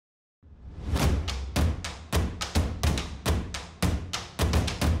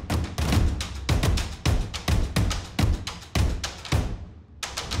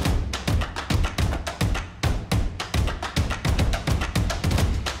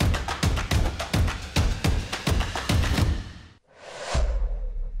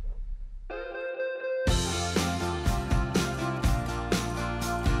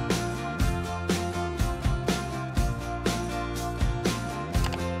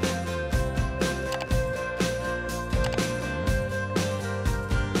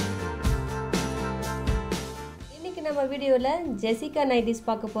நம்ம வீடியோவில் Jessica nighties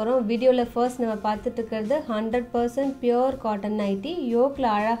பார்க்க போகிறோம். வீடியோவில் ஃபர்ஸ்ட் நம்ம பார்த்துட்டு இருக்கிறது 100% பியூர் காட்டன் நைட்டி. யோக்கில்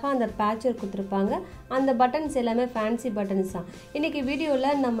அழகாக அந்த பேட்சர் கொடுத்துருப்பாங்க. அந்த பட்டன்ஸ் எல்லாமே ஃபேன்சி பட்டன்ஸ் தான். இன்றைக்கி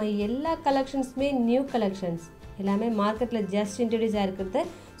வீடியோவில் நம்ம எல்லா கலெக்ஷன்ஸுமே நியூ கலெக்ஷன்ஸ் எல்லாமே மார்க்கெட்டில் ஜஸ்ட் இன்ட்ரடியூஸ் ஆகிருக்கிறது.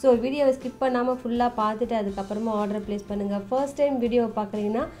 ஸோ வீடியோவை ஸ்கிப் பண்ணாமல் ஃபுல்லாக பார்த்துட்டு அதுக்கப்புறமா ஆர்டர் ப்ளேஸ் பண்ணுங்கள். ஃபர்ஸ்ட் டைம் வீடியோவை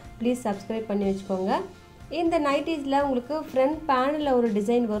பார்க்குறீங்கன்னா ப்ளீஸ் சப்ஸ்கிரைப் பண்ணி வச்சுக்கோங்க. இந்த நைட்டிஸில் உங்களுக்கு ஃப்ரண்ட் பேனலில் ஒரு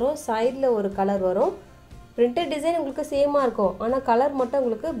டிசைன் வரும், சைடில் ஒரு கலர் வரும். பிரிண்டட் டிசைன் உங்களுக்கு சேமாக இருக்கும், ஆனால் கலர் மட்டும்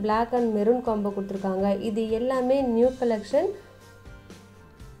உங்களுக்கு பிளாக் அண்ட் மெரூன் காம்போ கொடுத்துருக்காங்க. இது எல்லாமே நியூ கலெக்ஷன்.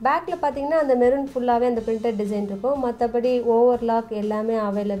 பேக்கில் பார்த்தீங்கன்னா அந்த மெரூன் ஃபுல்லாகவே அந்த பிரிண்டட் டிசைன் இருக்கும். மற்றபடி ஓவர்லாக் எல்லாமே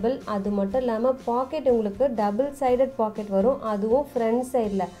அவைலபிள். அது மட்டும் இல்லாமல் பாக்கெட் உங்களுக்கு டபுள் சைடட் பாக்கெட் வரும், அதுவும் ஃப்ரண்ட்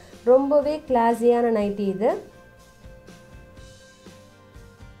சைடில். ரொம்பவே கிளாஸியான நைட்டி இது.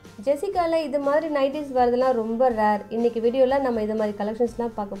 ஜெசிகாவில் இது மாதிரி நைட்டிஸ் வரதெல்லாம் ரொம்ப ரேர். இன்றைக்கி வீடியோவில் நம்ம இது மாதிரி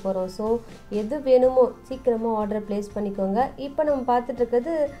கலெக்ஷன்ஸ்லாம் பார்க்க போகிறோம். ஸோ எது வேணுமோ சீக்கிரமாக ஆர்டர் ப்ளேஸ் பண்ணிக்கோங்க. இப்போ நம்ம பார்த்துட்டு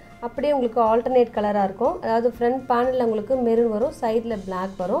இருக்கிறது அப்படியே உங்களுக்கு ஆல்டர்னேட் கலராக இருக்கும். அதாவது ஃப்ரண்ட் பேனலில் உங்களுக்கு மெரூன் வரும், சைடில்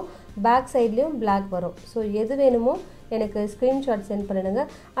பிளாக் வரும், பேக் சைட்லேயும் பிளாக் வரும். ஸோ எது வேணுமோ எனக்கு ஸ்க்ரீன்ஷாட் சென்ட் பண்ணிடுங்க.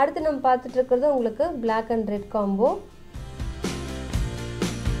 அடுத்து நம்ம பார்த்துட்டு இருக்கிறது உங்களுக்கு black and red combo.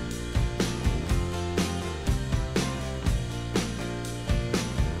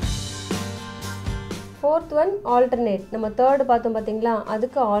 Fourth one alternate. நம்ம தேர்டு பார்த்தோம் பார்த்தீங்களா,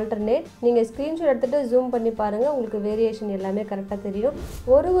 அதுக்கு ஆல்டர்னேட். நீங்கள் ஸ்க்ரீன்ஷாட் எடுத்துகிட்டு ஜூம் பண்ணி பாருங்கள், உங்களுக்கு வேரியேஷன் எல்லாமே கரெக்டாக தெரியும்.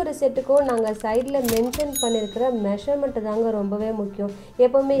 ஒரு செட்டுக்கும் நாங்கள் சைடில் மென்ஷன் பண்ணியிருக்கிற மெஷர்மெண்ட்டு தாங்க ரொம்பவே முக்கியம்.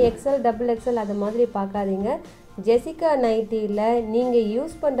 எப்போவுமே எக்ஸ்எல் டபுள் எக்ஸ்எல் அது மாதிரி பார்க்காதீங்க. ஜெசிகா நைட்டியில் நீங்கள்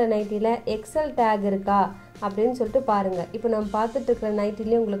யூஸ் பண்ணுற நைட்டியில் எக்ஸ்எல் டேக் இருக்கா அப்படின்னு சொல்லிட்டு பாருங்கள். இப்போ நம்ம பார்த்துட்டு இருக்கிற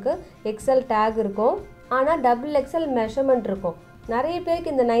நைட்டிலையும் உங்களுக்கு எக்ஸ்எல் டேக் இருக்கும், ஆனால் டபுள் எக்ஸ்எல் மெஷர்மெண்ட் இருக்கும். நிறைய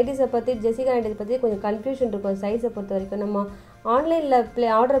பேருக்கு இந்த நைட்டிஸை பற்றி, ஜெசிகா நைட்டிஸை பற்றி கொஞ்சம் கன்ஃபியூஷன் இருக்கும் சைஸை பொறுத்த வரைக்கும். நம்ம ஆன்லைனில்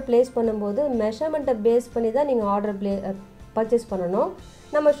ஆர்டர் ப்ளேஸ் பண்ணும்போது மெஷர்மெண்ட்டை பேஸ் பண்ணி தான் நீங்கள் பர்ச்சேஸ் பண்ணணும்.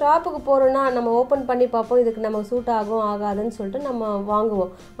 நம்ம ஷாப்புக்கு போகிறோன்னா நம்ம ஓப்பன் பண்ணி பார்ப்போம், இதுக்கு நம்ம சூட் ஆகும் ஆகாதுன்னு சொல்லிட்டு நம்ம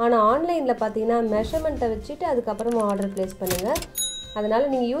வாங்குவோம். ஆனால் ஆன்லைனில் பார்த்தீங்கன்னா மெஷர்மெண்ட்டை வச்சுட்டு அதுக்கப்புறமா ஆர்டர் ப்ளேஸ் பண்ணுங்கள். அதனால்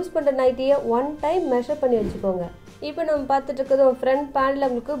நீங்கள் யூஸ் பண்ணுற நைட்டியை ஒன் டைம் மெஷர் பண்ணி வச்சுக்கோங்க. இப்போ நம்ம பார்த்துட்டு இருக்கிறது ஃப்ரண்ட் பேனில்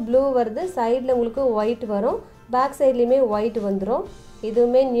உங்களுக்கு ப்ளூ வருது, சைடில் உங்களுக்கு ஒயிட் வரும், பேக் சைட்லேயுமே ஒயிட் வந்துடும்.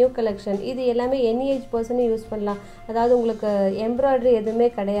 இதுவுமே நியூ கலெக்ஷன். இது எல்லாமே எனி ஏஜ் பர்சனும் யூஸ் பண்ணலாம். அதாவது உங்களுக்கு எம்ப்ராய்டரி எதுவுமே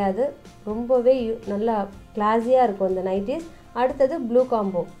கிடையாது. ரொம்பவே நல்லா கிளாஸியாக இருக்கும் இந்த நைட்டிஸ். அடுத்தது ப்ளூ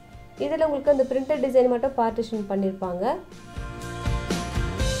காம்போ. இதில் உங்களுக்கு அந்த பிரிண்டட் டிசைன் மட்டும் பார்ட்டிஷன் பண்ணியிருப்பாங்க.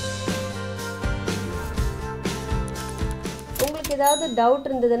 உங்களுக்கு ஏதாவது டவுட்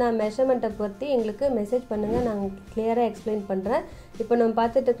இருந்ததுன்னா மெஷர்மெண்ட்டை பற்றி எங்களுக்கு மெசேஜ் பண்ணுங்கள், நாங்கள் கிளியராக எக்ஸ்பிளைன் பண்ணுறேன். இப்போ நம்ம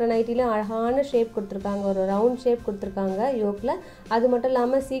பார்த்துட்டு இருக்கிற நைட்டிலும் அழகான ஷேப் கொடுத்துருக்காங்க, ஒரு ரவுண்ட் ஷேப் கொடுத்துருக்காங்க யோக்கில். அது மட்டும்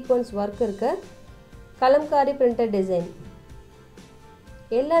இல்லாமல் சீக்வன்ஸ் ஒர்க் இருக்குது, கலம்காரி பிரிண்டட் டிசைன்.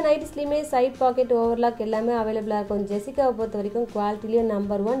 எல்லா நைட்டிஸ்லேயுமே சைட் பாக்கெட் ஓவர்லாக் எல்லாமே அவைலபிளாக இருக்கும். ஜெசிகாவை பொறுத்த வரைக்கும் குவாலிட்டிலையும்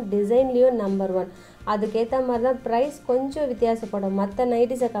நம்பர் 1, டிசைன்லேயும் நம்பர் 1. அதுக்கேற்ற மாதிரி தான் ப்ரைஸ் கொஞ்சம் வித்தியாசப்படும் மற்ற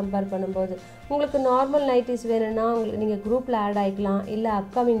நைட்டிஸை கம்பேர் பண்ணும்போது. உங்களுக்கு நார்மல் நைட்டிஸ் வேணும்னா உங்களுக்கு நீங்கள் குரூப்பில் ஆட் ஆகிக்கலாம், இல்லை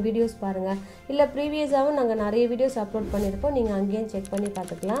அப்கமிங் வீடியோஸ் பாருங்கள், இல்லை ப்ரீவியஸாகவும் நாங்கள் நிறைய வீடியோஸ் அப்லோட் பண்ணியிருப்போம், நீங்கள் அங்கேயும் செக் பண்ணி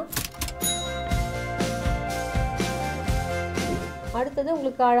பார்த்துக்கலாம். அடுத்தது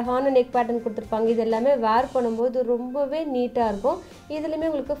உங்களுக்கு அழகான நெக் பேட்டர்ன் கொடுத்துருப்பாங்க. இது எல்லாமே வேர் பண்ணும்போது ரொம்பவே நீட்டாக இருக்கும். இதுலேயுமே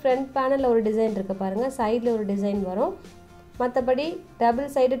உங்களுக்கு ஃப்ரண்ட் பேனலில் ஒரு டிசைன் இருக்குது பாருங்கள், சைடில் ஒரு டிசைன் வரும். மற்றபடி டபுள்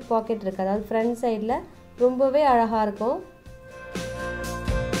சைடட் பாக்கெட் இருக்குது, அதாவது ஃப்ரண்ட் சைடில் ரொம்பவே அழகாக இருக்கும்.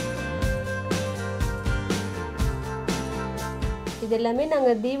 இது எல்லாமே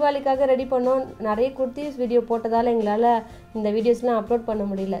நாங்கள் தீபாவளிக்காக ரெடி பண்ணோம். நிறைய குர்த்திஸ் வீடியோ போட்டதால் எங்களால் இந்த வீடியோஸ்லாம் அப்லோட் பண்ண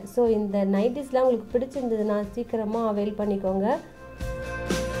முடியல. ஸோ இந்த நைட்டிஸ்லாம் உங்களுக்கு பிடிச்சிருந்ததுன்னா சீக்கிரமாக அவைல் பண்ணிக்கோங்க.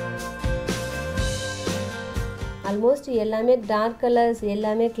 ஆல்மோஸ்ட் எல்லாமே டார்க் கலர்ஸ்,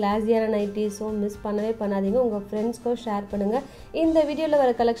 எல்லாமே கிளாஸியான நைட்டி. ஸோ மிஸ் பண்ணவே பண்ணாதீங்க, உங்கள் ஃப்ரெண்ட்ஸ்க்கும் ஷேர் பண்ணுங்கள். இந்த வீடியோவில்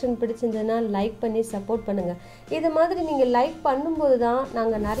வர கலெக்ஷன் பிடிச்சிருந்ததுன்னா லைக் பண்ணி சப்போர்ட் பண்ணுங்கள். இது மாதிரி நீங்கள் லைக் பண்ணும்போது தான்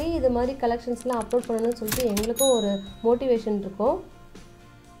நாங்கள் நிறைய இது மாதிரி கலெக்ஷன்ஸ்லாம் அப்லோட் பண்ணணும்னு சொல்லிட்டு எங்களுக்கும் ஒரு மோட்டிவேஷன் இருக்கும்.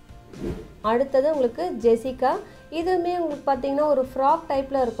 அடுத்தது உங்களுக்கு ஜெசிகா. இதுவுமே உங்களுக்கு பார்த்தீங்கன்னா ஒரு ஃப்ராக்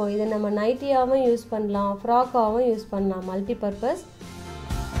டைப்பில் இருக்கும். இதை நம்ம நைட்டியாகவும் யூஸ் பண்ணலாம், ஃப்ராக்காகவும் யூஸ் பண்ணலாம், மல்டி பர்பஸ்.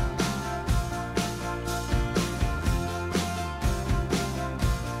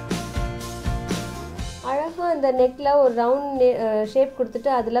 அழகாக அந்த நெக்கில் ஒரு ரவுண்ட் ஷேப் கொடுத்துட்டு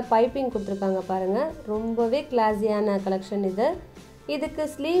அதில் பைப்பிங் கொடுத்துருக்காங்க பாருங்கள். ரொம்பவே கிளாஸியான கலெக்ஷன் இது. இதுக்கு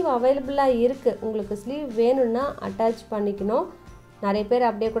ஸ்லீவ் அவைலபிளாக இருக்குது. உங்களுக்கு ஸ்லீவ் வேணும்னா அட்டாச் பண்ணிக்கணும். நிறைய பேர்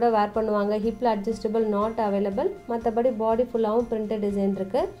அப்படியே கூட வேர் பண்ணுவாங்க. ஹிப்பில் அட்ஜஸ்டபிள் நாட் அவைலபிள். மற்றபடி பாடி ஃபுல்லாகவும் பிரிண்டட் டிசைன்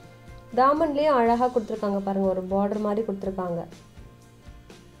இருக்குது. தாமன்லேயும் அழகாக கொடுத்துருக்காங்க பாருங்கள், ஒரு பார்டர் மாதிரி கொடுத்துருக்காங்க.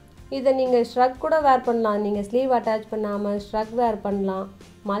 இதை நீங்கள் ஷ்ரக் கூட வேர் பண்ணலாம், நீங்கள் ஸ்லீவ் அட்டாச் பண்ணாமல் ஷ்ரக் வேர் பண்ணலாம்.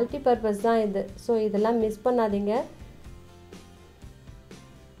 மல்டி பர்பஸ் தான் இது. ஸோ இதெல்லாம் மிஸ் பண்ணாதீங்க.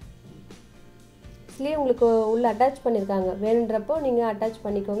 ஆக்சுவலி உங்களுக்கு உள்ளே அட்டாச் பண்ணியிருக்காங்க. வேணுன்றப்போ நீங்கள் அட்டாச்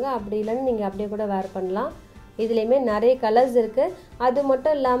பண்ணிக்கோங்க. அப்படி இல்லைன்னு நீங்கள் அப்படியே கூட வேர் பண்ணலாம். இதுலேயுமே நிறைய கலர்ஸ் இருக்குது. அது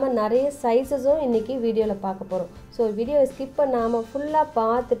மட்டும் இல்லாமல் நிறைய சைஸஸும் இன்றைக்கி வீடியோவில் பார்க்க போகிறோம். ஸோ வீடியோவை ஸ்கிப் பண்ணாமல் ஃபுல்லாக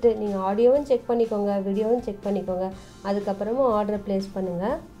பார்த்துட்டு நீங்கள் ஆடியோவும் செக் பண்ணிக்கோங்க, வீடியோவும் செக் பண்ணிக்கோங்க. அதுக்கப்புறமா ஆர்டர் ப்ளேஸ்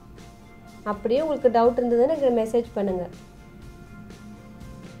பண்ணுங்கள். அப்படியே உங்களுக்கு டவுட் இருந்ததுன்னா எனக்கு மெசேஜ் பண்ணுங்கள்.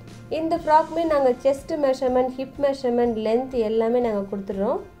 இந்த ஃப்ராக்குமே நாங்கள் chest measurement, hip measurement, length எல்லாமே நாங்கள்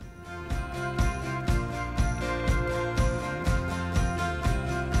கொடுத்துட்றோம்.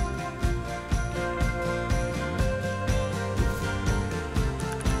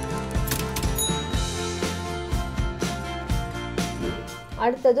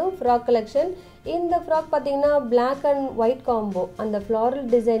 அடுத்ததும் ஃப்ராக் கலெக்ஷன். இந்த ஃப்ராக் பார்த்தீங்கன்னா பிளாக் அண்ட் ஒயிட் காம்போ. அந்த ஃப்ளாரல்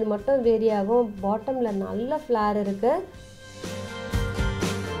டிசைன் மட்டும் வேரி ஆகும். பாட்டமில் நல்ல ஃப்ளார் இருக்குது.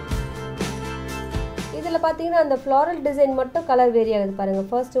 இதில் பார்த்தீங்கன்னா அந்த ஃப்ளாரல் டிசைன் மட்டும் கலர் வேரி ஆகுது பாருங்கள்.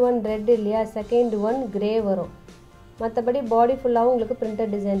 ஃபர்ஸ்ட் ஒன் ரெட் இல்லையா, செகண்ட் ஒன் கிரே வரும். மற்றபடி பாடி ஃபுல்லாகவும் உங்களுக்கு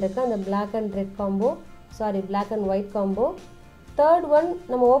பிரிண்டட் டிசைன் இருக்குது. அந்த black and red combo, sorry black and white combo. Third one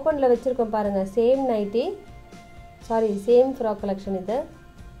நம்ம ஓப்பனில் வச்சுருக்கோம் பாருங்கள். Same nightie, sorry same frock collection இது.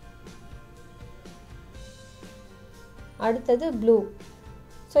 அடுத்தது ப்ளூ.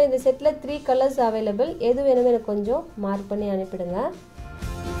 ஸோ இந்த செட்டில் 3 கலர்ஸ் அவைலபிள். எது வேணுமே எனக்கு கொஞ்சம் மார்க் பண்ணி அனுப்பிடுங்க.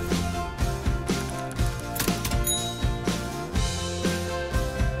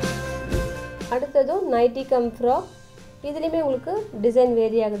 அடுத்ததும் நைட்டி கம் ஃப்ராக். இதுலேயுமே உங்களுக்கு டிசைன்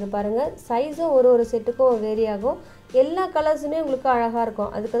வேரி ஆகுது பாருங்கள். சைஸும் ஒரு செட்டுக்கும் வேரி ஆகும். எல்லா கலர்ஸுமே உங்களுக்கு அழகாக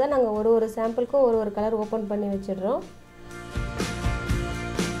இருக்கும். அதுக்கு தான் நாங்கள் ஒரு சாம்பிளுக்கும் ஒரு கலர் ஓப்பன் பண்ணி வச்சிடுறோம்.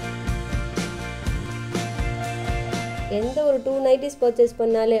 எந்த ஒரு 2 நைட்டிஸ் பர்ச்சேஸ்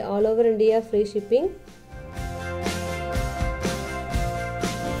பண்ணாலே all over India free shipping.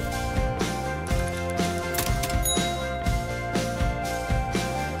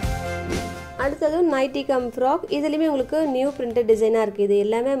 அடுத்ததும் நைட்டி கம் ஃப்ராக். இதுலேயுமே உங்களுக்கு நியூ பிரிண்டட் டிசைனாக இருக்குது. இது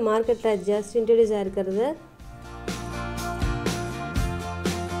எல்லாமே மார்க்கெட்டில் ஜஸ்ட் இன்ட்ரடியூஸ் ஆகிருக்கிறது.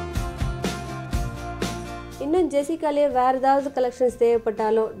 இன்னும் ஜெசிகாலே வேறு ஏதாவது கலெக்ஷன்ஸ்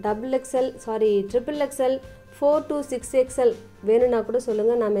தேவைப்பட்டாலும் XXL 4 to 6XL வேணும்னா கூட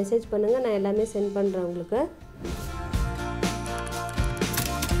சொல்லுங்கள். நான் மெசேஜ் பண்ணுங்கள், நான் எல்லாமே சென்ட் பண்ணுறேன் உங்களுக்கு.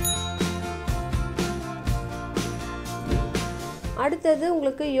 அடுத்தது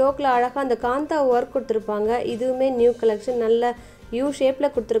உங்களுக்கு யோக்கில் அழகாக அந்த காந்தா ஒர்க் கொடுத்துருப்பாங்க. இதுவுமே நியூ கலெக்ஷன். நல்ல யூ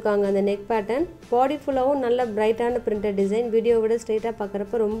ஷேப்பில் கொடுத்துருக்காங்க அந்த நெக் பேட்டர்ன். பாடி ஃபுல்லாகவும் நல்ல பிரைட்டான பிரிண்டட் டிசைன். வீடியோ விட ஸ்ட்ரைட்டாக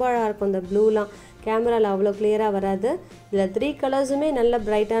பார்க்குறப்ப ரொம்ப அழகாக இருக்கும். அந்த ப்ளூலாம் கேமராவில் அவ்வளோ கிளியராக வராது. இதில் 3 கலர்ஸுமே நல்ல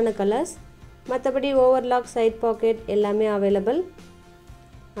பிரைட்டான கலர்ஸ். மற்றபடி ஓவர்லாக், சைட் பாக்கெட் எல்லாமே அவைலபிள்.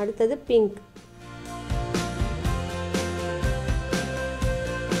 அடுத்தது பிங்க்.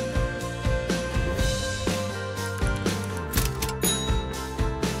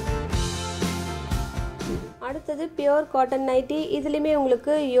 அடுத்தது பியூர் காட்டன் நைட்டி. இதுலேயுமே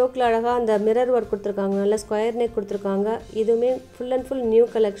உங்களுக்கு யோக்கில் அழகாக அந்த மிரர் ஒர்க் கொடுத்துருக்காங்க. நல்ல ஸ்கொயர் நெக் கொடுத்துருக்காங்க. இதுவுமே full and full new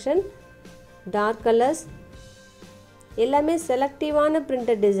collection. Dark colours எல்லாமே செலக்டிவான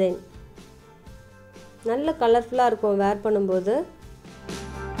பிரிண்டட் டிசைன். நல்ல கலர்ஃபுல்லாக இருக்கும் வேர் பண்ணும்போது.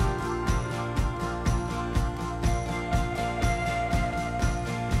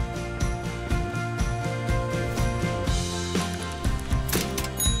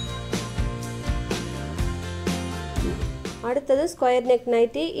 அடுத்தது ஸ்கொயர் நெக்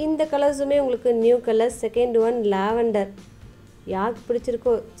நைட்டி. இந்த கலர்ஸுமே உங்களுக்கு new colours. Second one lavender. யாருக்கு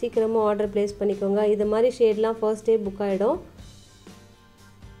பிடிச்சிருக்கோ சீக்கிரமாக ஆர்டர் ப்ளேஸ் பண்ணிக்கோங்க. இது மாதிரி ஷேட்லாம் ஃபர்ஸ்ட் டே புக் ஆகிடும்.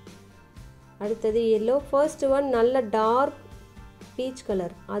 அடுத்தது எல்லோ. ஃபர்ஸ்ட் ஒன் நல்ல டார்க் பீச்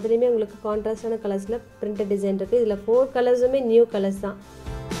கலர். அதுலேயுமே உங்களுக்கு கான்ட்ராஸ்டான கலர்ஸில் பிரிண்டட் டிசைன் இருக்குது. இதில் 4 கலர்ஸுமே நியூ கலர்ஸ் தான்.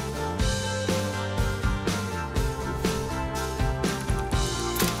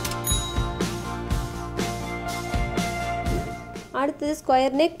 அடுத்தது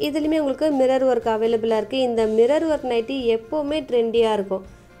ஸ்கொயர் நெக். இதுலேயுமே உங்களுக்கு மிரர் ஒர்க் அவைலபிளாக இருக்குது. இந்த மிரர் ஒர்க் நைட்டி எப்போவுமே ட்ரெண்டியாக இருக்கும்.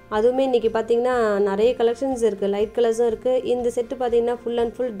 அதுவுமே இன்றைக்கி பார்த்திங்கன்னா நிறைய கலெக்ஷன்ஸ் இருக்குது. லைட் கலர்ஸும் இருக்குது. இந்த செட்டு பார்த்திங்கன்னா full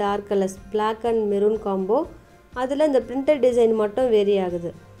and full dark colours, black and maroon combo. அதில் இந்த பிரிண்டட் டிசைன் மட்டும் வேரி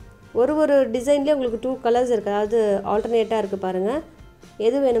ஆகுது. ஒரு டிசைன்லேயே உங்களுக்கு 2 கலர்ஸ் இருக்குது. அதாவது ஆல்டர்னேட்டாக இருக்குது பாருங்கள்.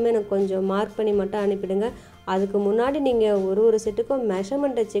 எது வேணுமே எனக்கு கொஞ்சம் மார்க் பண்ணி மட்டும் அனுப்பிடுங்க. அதுக்கு முன்னாடி நீங்கள் ஒரு செட்டுக்கும்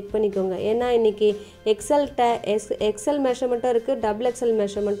மெஷர்மெண்ட்டை செக் பண்ணிக்கோங்க. ஏன்னா இன்றைக்கி எக்ஸல் மெஷர்மெண்ட்டும் இருக்குது, XXL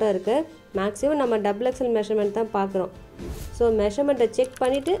மெஷர்மெண்ட்டும் இருக்குது. மேக்ஸிமம் நம்ம XXL மெஷர்மெண்ட் தான் பார்க்குறோம். ஸோ மெஷர்மெண்ட்டை செக்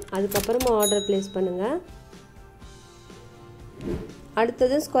பண்ணிவிட்டு அதுக்கப்புறமா ஆர்டர் ப்ளேஸ் பண்ணுங்கள்.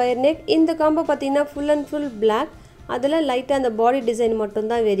 அடுத்தது ஸ்கொயர் நெக். இந்த காம்போ பார்த்திங்கன்னா ஃபுல் அண்ட் ஃபுல் பிளாக். அதில் லைட்டாக அந்த பாடி டிசைன்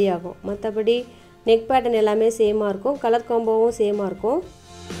மட்டும்தான் வெரி ஆகும். மற்றபடி நெக் பேட்டர்ன் எல்லாமே சேமாக இருக்கும். கலர் காம்போவும் சேமாக இருக்கும்.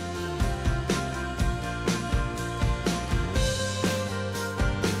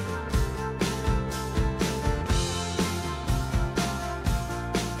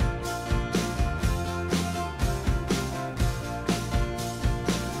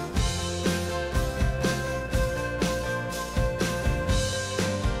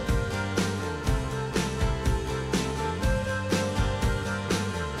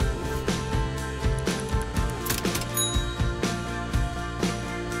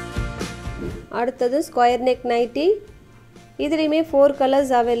 அடுத்தது ஸ்கொயர் நெக் நைட்டி. இதுலேயுமே 4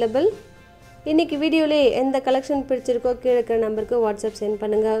 கலர்ஸ் அவைலபிள். இன்றைக்கி வீடியோவிலே எந்த கலெக்ஷன் பிடிச்சிருக்கோ கீழே இருக்கிற நம்பருக்கு வாட்ஸ்அப் சென்ட்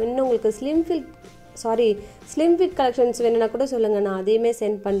பண்ணுங்கள். இன்னும் உங்களுக்கு ஸ்லிம் ஃபிட் கலெக்ஷன்ஸ் வேணும்னா கூட சொல்லுங்கள், நான் அதையுமே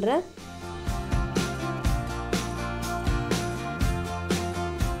சென்ட் பண்ணுறேன்.